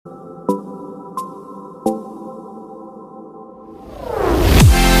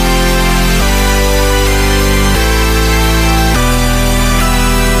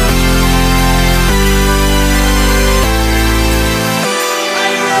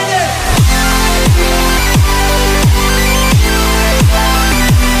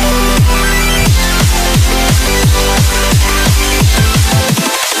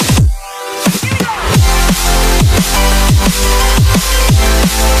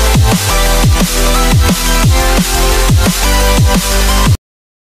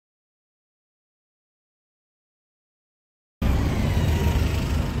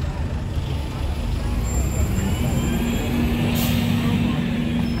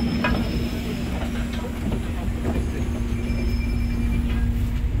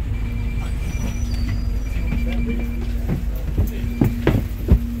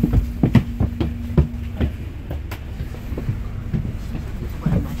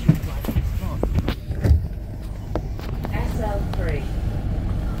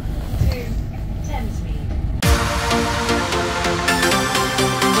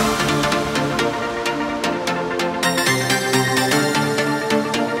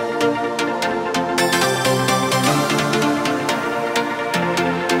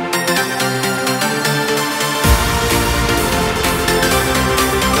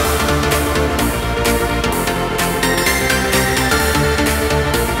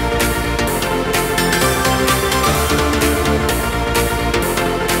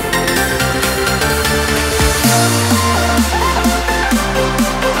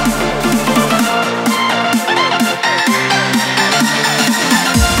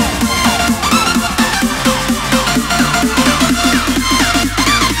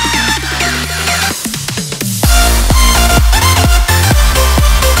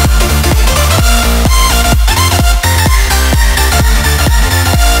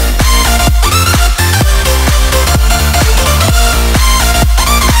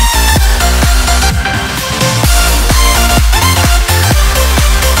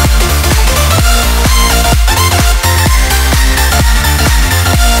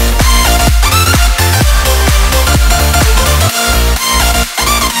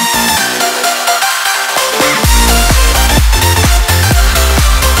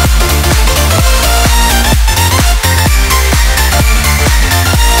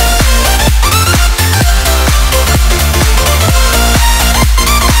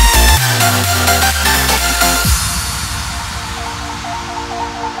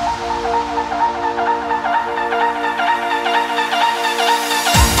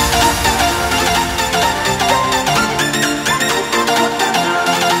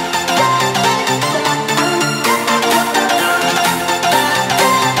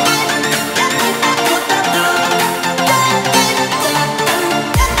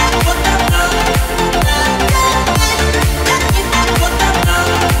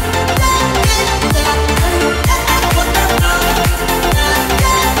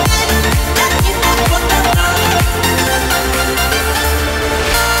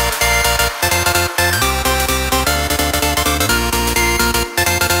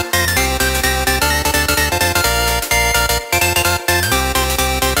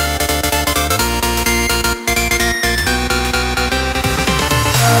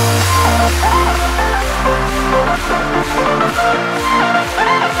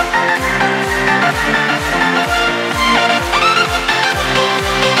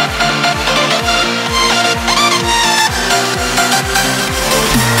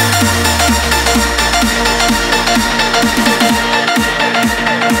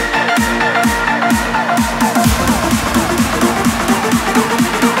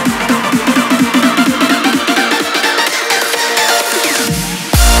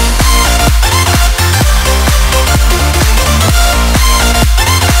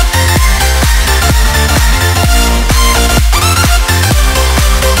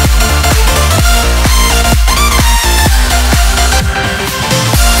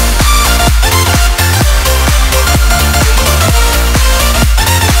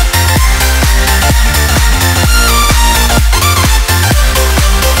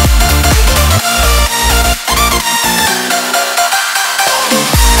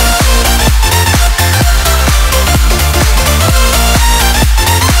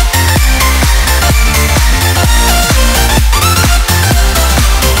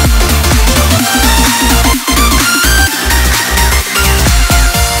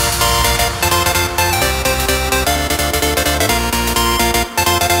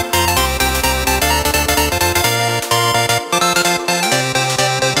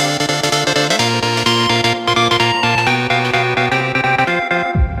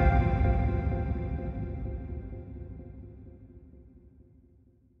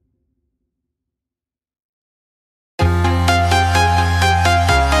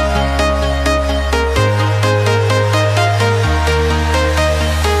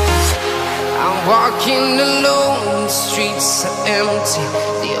Walking alone, the streets are empty.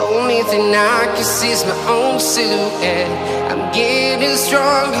 The only thing I can see is my own silhouette. I'm getting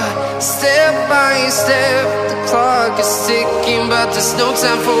stronger, step by step. The clock is ticking, but there's no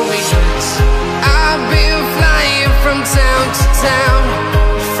time for regrets. I've been flying from town to town,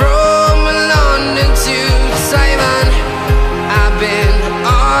 from London to Taiwan. I've been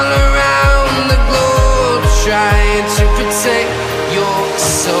all around the globe, trying to protect your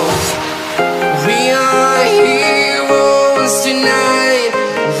soul. We are heroes tonight.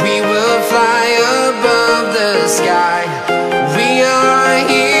 We will fly above the sky. We are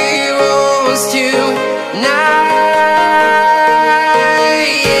heroes tonight.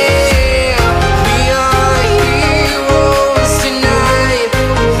 Yeah. We are heroes tonight.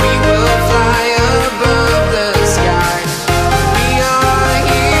 We will fly above the sky. We are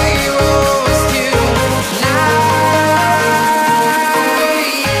heroes tonight.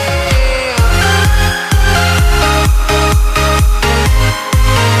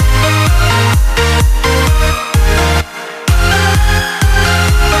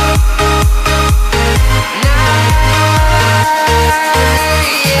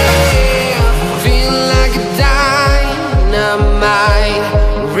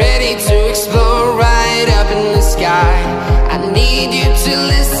 I need you to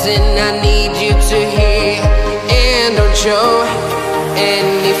listen, I need you to hear, and don't show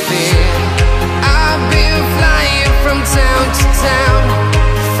any fear. I've been flying from town to town.